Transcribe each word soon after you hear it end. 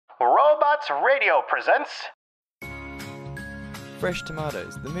Robots Radio presents... Fresh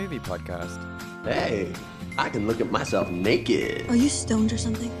Tomatoes, the movie podcast. Hey, I can look at myself naked. Are you stoned or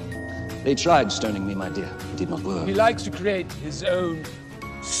something? They tried stoning me, my dear. It did not work. He likes to create his own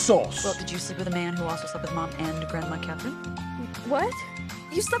sauce. Well, did you sleep with a man who also slept with Mom and Grandma Catherine? What?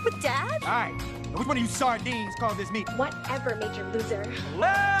 You slept with Dad? Alright, which one of you sardines call this meat? Whatever, Major Loser.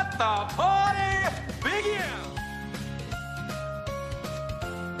 Let the party begin!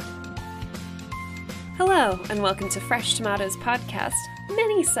 Hello, and welcome to Fresh Tomatoes Podcast,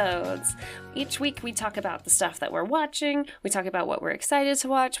 mini-sodes. Each week we talk about the stuff that we're watching, we talk about what we're excited to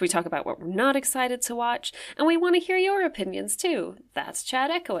watch, we talk about what we're not excited to watch, and we want to hear your opinions too. That's Chad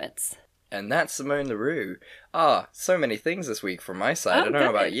Ekowitz. And that's Simone LaRue. So many things this week from my side. I don't know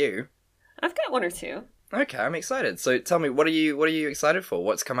about you. I've got one or two. Okay, I'm excited. So tell me, what are you excited for?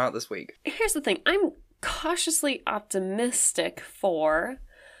 What's come out this week? Here's the thing, I'm cautiously optimistic for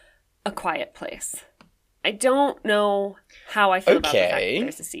A Quiet Place. I don't know how I feel about the fact that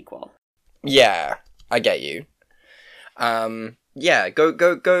there's a sequel. Yeah, I get you. Yeah,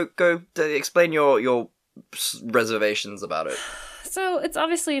 go. Explain your reservations about it. So it's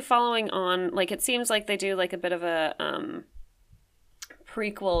obviously following on, like, it seems like they do, like, a bit of a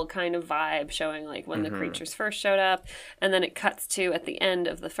prequel kind of vibe, showing, like, when the creatures first showed up, and then it cuts to at the end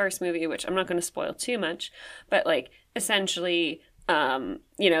of the first movie, which I'm not going to spoil too much, but, like, essentially...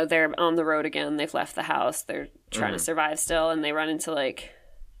 they're on the road again, they've left the house, they're trying to survive still, and they run into, like,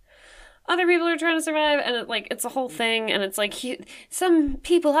 other people who are trying to survive, and it's a whole thing, and it's like, some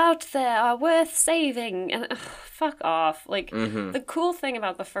people out there are worth saving, and fuck off. Like, the cool thing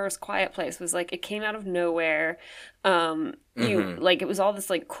about the first Quiet Place was, like, it came out of nowhere, it was all this,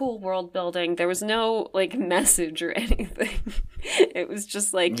 like, cool world building, there was no, like, message or anything. It was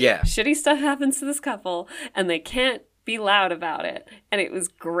just, like, shitty stuff happens to this couple, and they can't be loud about it, and it was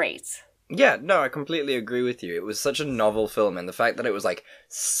great. Yeah, no, I completely agree with you. It was such a novel film, and the fact that it was, like,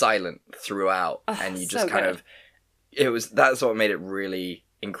 silent throughout, and you just that's what made it really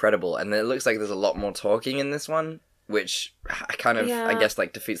incredible. And it looks like there's a lot more talking in this one, which I guess,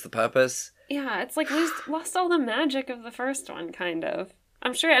 like, defeats the purpose. Yeah, it's like lost all the magic of the first one, kind of.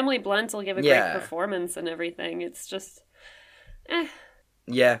 I'm sure Emily Blunt will give a great performance and everything. It's just,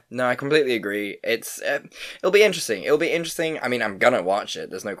 Yeah, no, I completely agree. It'll be interesting. I mean, I'm gonna watch it.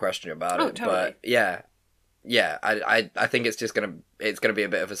 There's no question about it. Totally. But yeah, I think it's gonna be a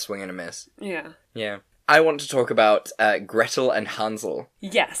bit of a swing and a miss. Yeah. I want to talk about Gretel and Hansel.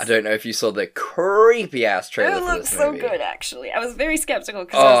 Yes. I don't know if you saw the creepy ass trailer. It looks so good, actually. I was very skeptical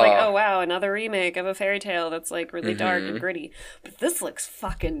because I was like, oh wow, another remake of a fairy tale that's like really dark and gritty. But this looks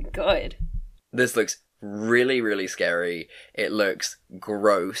fucking good. This looks really, really scary. It looks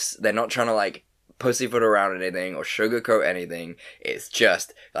gross. They're not trying to, like, pussyfoot around anything or sugarcoat anything. It's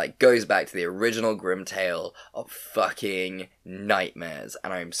just, like, goes back to the original grim tale of fucking nightmares.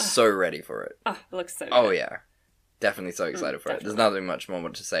 And I'm so ready for it. Oh, it looks so good. Oh, yeah. Definitely so excited for it. There's nothing much more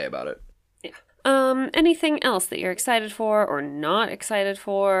to say about it. Yeah. Anything else that you're excited for or not excited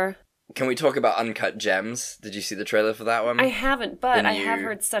for? Can we talk about Uncut Gems? Did you see the trailer for that one? I haven't, but I have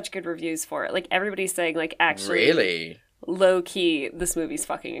heard such good reviews for it. Like, everybody's saying, like, actually... Really? Low-key, this movie's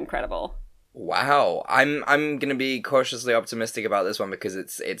fucking incredible. Wow. I'm gonna be cautiously optimistic about this one because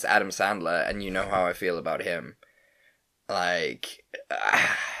it's Adam Sandler, and you know how I feel about him. Like,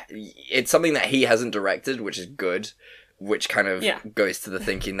 it's something that he hasn't directed, which is good, which kind of goes to the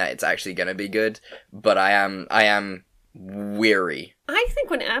thinking that it's actually gonna be good, but I am weary. I think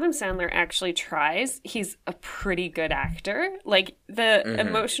when Adam Sandler actually tries, he's a pretty good actor. Like, the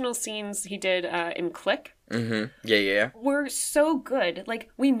emotional scenes he did in Click were so good. Like,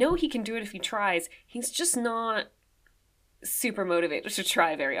 we know he can do it if he tries. He's just not super motivated to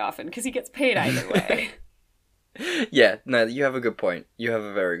try very often because he gets paid either way. Yeah, no, you have a good point. You have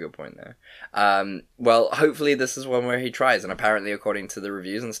a very good point there. Well, hopefully this is one where he tries, and apparently according to the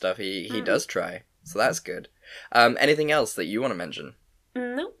reviews and stuff, he does try. So that's good. Anything else that you want to mention?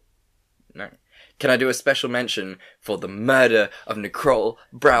 No. No. Can I do a special mention for the murder of Nicole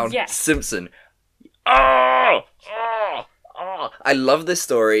Brown Simpson? Oh! I love this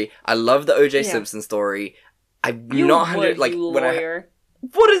story. I love the O.J. Simpson story. I'm not 100 like when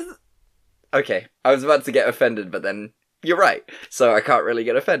what is? Okay, I was about to get offended, but then you're right, so I can't really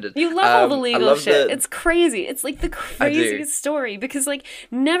get offended. You love all the legal shit. It's crazy. It's like the craziest story because, like,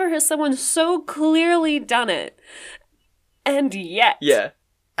 never has someone so clearly done it. And yet. Yeah.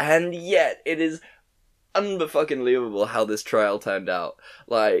 And yet, it is unfucking believable how this trial turned out.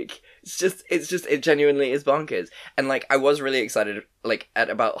 Like, it genuinely is bonkers. And like, I was really excited, like at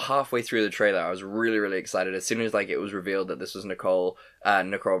about halfway through the trailer, I was really, really excited as soon as like it was revealed that this was Nicole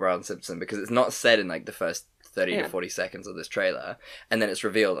Brown Simpson, because it's not said in like the first 30 to 40 seconds of this trailer, and then it's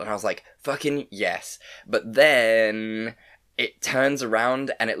revealed, and I was like, fucking yes. But then it turns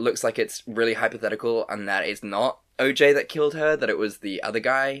around and it looks like it's really hypothetical, and that it's not OJ that killed her, that it was the other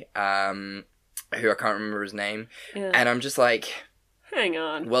guy, who I can't remember his name. Yeah. And I'm just like, hang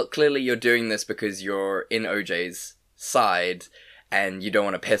on. Well, clearly you're doing this because you're in OJ's side and you don't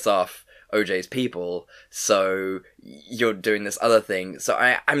want to piss off OJ's people, so you're doing this other thing. So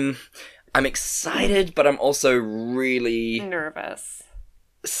I'm excited, but I'm also really nervous,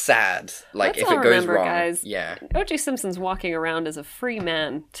 sad. Like, let's if it goes wrong, guys, yeah. OJ Simpson's walking around as a free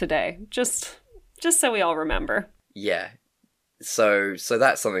man today. Just so we all remember. Yeah. So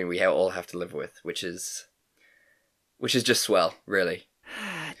that's something we all have to live with, which is just swell, really.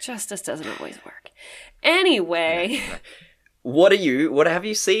 Justice doesn't always work. Anyway. What have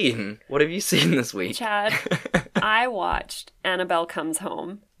you seen? What have you seen this week? Chad, I watched Annabelle Comes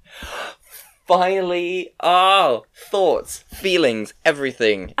Home. Finally! Oh, thoughts, feelings,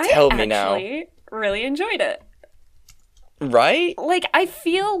 everything. Tell me now. I actually really enjoyed it. Right? Like, I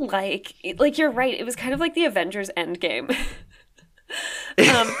feel like you're right. It was kind of like the Avengers Endgame.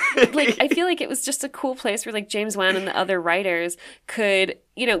 Like, I feel like it was just a cool place where like James Wan and the other writers could,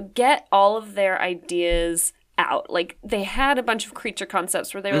 get all of their ideas out. Like, they had a bunch of creature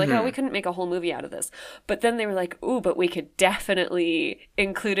concepts where they were like, oh, we couldn't make a whole movie out of this. But then they were like, ooh, but we could definitely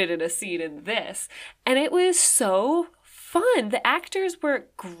include it in a scene in this. And it was so fun. The actors were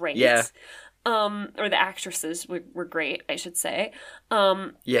great. Yeah. Or the actresses were great, I should say.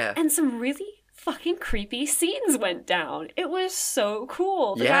 Yeah. And some really fucking creepy scenes went down. It was so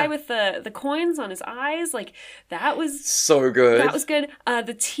cool. The guy with the coins on his eyes, like, that was so good. That was good.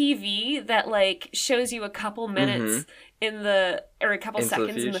 The TV that like shows you a couple minutes or a couple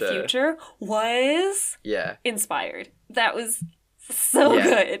seconds in the future was inspired. That was so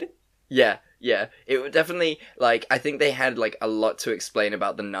good. Yeah. Yeah, it would definitely, like, I think they had, like, a lot to explain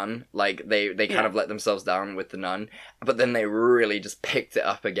about the nun. Like, they kind of let themselves down with the nun, but then they really just picked it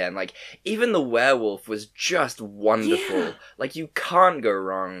up again. Like, even the werewolf was just wonderful. Yeah. Like, you can't go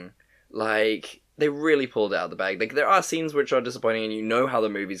wrong. Like, they really pulled it out of the bag. Like, there are scenes which are disappointing and you know how the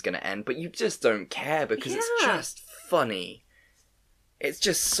movie's gonna end, but you just don't care because it's just funny. It's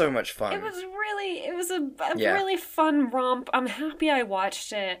just so much fun. It was a really fun romp. I'm happy I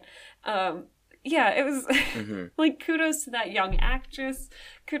watched it. It was like, kudos to that young actress.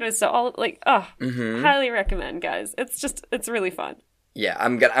 Kudos to all, like, highly recommend, guys. It's really fun. Yeah,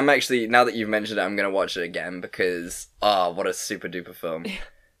 I'm actually, now that you've mentioned it, I'm gonna watch it again because, what a super duper film.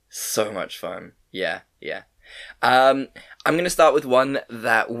 So much fun. Yeah. I'm going to start with one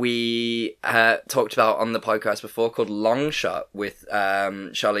that we talked about on the podcast before called Long Shot with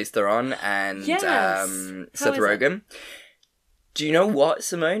Charlize Theron and Seth Rogen. Do you know what,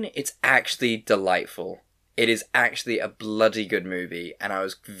 Simone? It's actually delightful. It is actually a bloody good movie, and I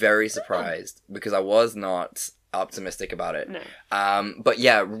was very surprised because I was not optimistic about it. No. But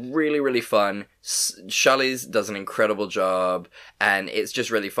yeah, really, really fun. Charlize does an incredible job, and it's just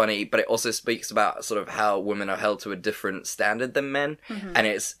really funny, but it also speaks about sort of how women are held to a different standard than men, and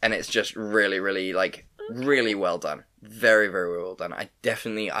it's just really, really, like, really well done. Very, very well done. I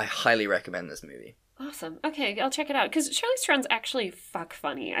highly recommend this movie. Awesome. Okay, I'll check it out, because Charlize Theron's actually fuck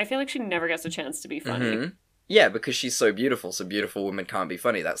funny. I feel like she never gets a chance to be funny. Yeah, because she's so beautiful women can't be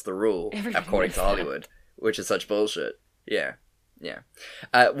funny. That's the rule, according to Hollywood. Which is such bullshit. Yeah.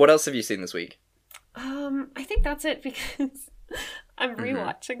 What else have you seen this week? I think that's it, because I'm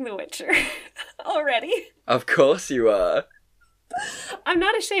rewatching The Witcher already. Of course you are. I'm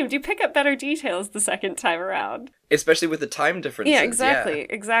not ashamed. You pick up better details the second time around. Especially with the time differences. Yeah,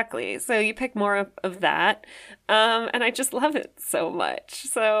 exactly. So you pick more of that. And I just love it so much.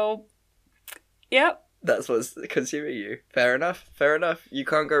 So, yep. That's what's consuming you. Fair enough. You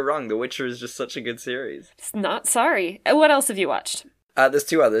can't go wrong. The Witcher is just such a good series. It's not sorry. What else have you watched? There's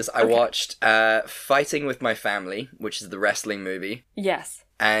two others. I watched Fighting with My Family, which is the wrestling movie. Yes.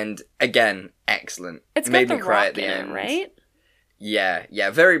 And again, excellent. It's made got me cry Rock at the in end. It, right?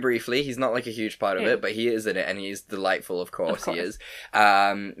 Yeah, very briefly. He's not like a huge part of it, but he is in it, and he's delightful, of course. He is.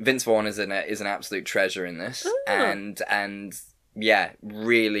 Vince Vaughn is in it, is an absolute treasure in this. Ooh. And yeah,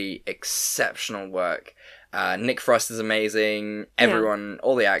 really exceptional work. Nick Frost is amazing. Everyone,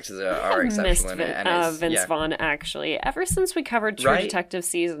 all the actors are exceptional in it. And Vince Vaughn, actually. Ever since we covered True Detective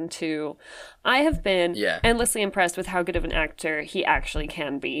Season 2, I have been endlessly impressed with how good of an actor he actually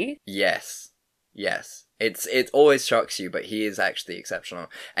can be. Yes. It always shocks you, but he is actually exceptional.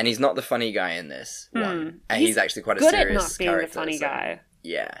 And he's not the funny guy in this one. And he's actually quite a serious character. Good at not being the funny guy.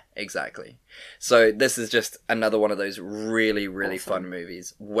 Yeah, exactly. So this is just another one of those really, really fun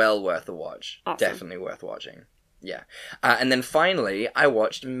movies. Well worth a watch. Awesome. Definitely worth watching. Yeah. And then finally, I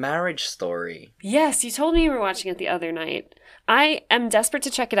watched Marriage Story. Yes, you told me you were watching it the other night. I am desperate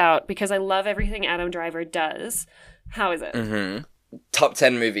to check it out because I love everything Adam Driver does. How is it? Mm-hmm. Top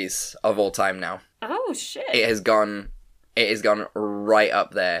 10 movies of all time now. Oh, shit. It has gone right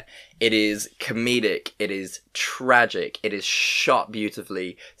up there. It is comedic. It is tragic. It is shot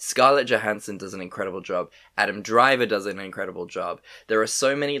beautifully. Scarlett Johansson does an incredible job. Adam Driver does an incredible job. There are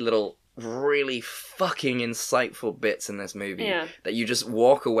so many little really fucking insightful bits in this movie that you just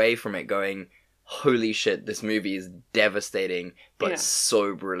walk away from it going, holy shit, this movie is devastating, but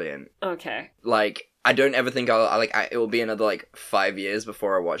so brilliant. Okay. Like, I don't ever think it will be another, 5 years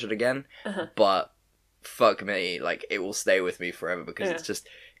before I watch it again, but fuck me, it will stay with me forever because it's just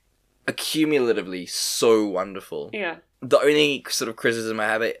accumulatively so wonderful. Yeah. The only sort of criticism I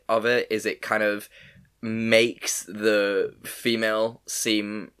have of it is it kind of makes the female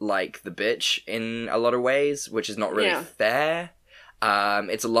seem like the bitch in a lot of ways, which is not really fair.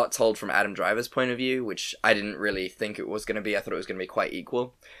 It's a lot told from Adam Driver's point of view, which I didn't really think it was going to be. I thought it was going to be quite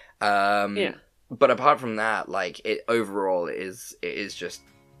equal. But apart from that, it overall it is just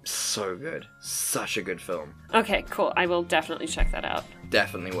so good. Such a good film. Okay, cool. I will definitely check that out.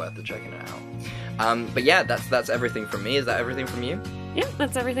 Definitely worth checking it out. But yeah, that's everything from me. Is that everything from you? Yeah,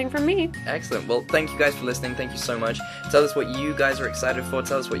 that's everything from me. Excellent. Well, thank you guys for listening. Thank you so much. Tell us what you guys are excited for.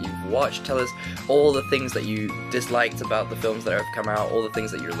 Tell us what you've watched. Tell us all the things that you disliked about the films that have come out, all the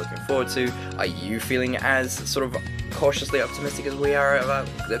things that you're looking forward to. Are you feeling as sort of cautiously optimistic as we are about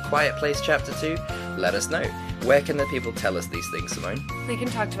The Quiet Place Chapter 2? Let us know. Where can the people tell us these things, Simone? They can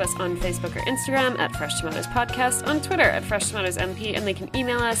talk to us on Facebook or Instagram at Fresh Tomatoes Podcast, on Twitter at Fresh Tomatoes MP, and they can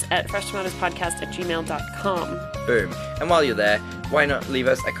email us at freshtomatoespodcast@gmail.com. Boom. And while you're there, why not leave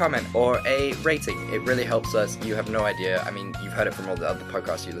us a comment or a rating? It really helps us. You have no idea. I mean, you've heard it from all the other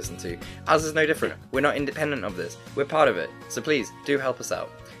podcasts you listen to. Ours is no different. We're not independent of this. We're part of it. So please, do help us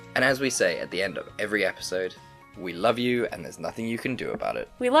out. And as we say at the end of every episode, we love you and there's nothing you can do about it.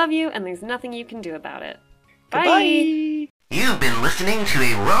 We love you and there's nothing you can do about it. Bye! Bye. You've been listening to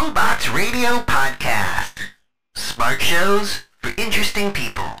a Robots Radio podcast. Smart shows for interesting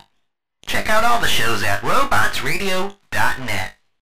people. Check out all the shows at robotsradio.net.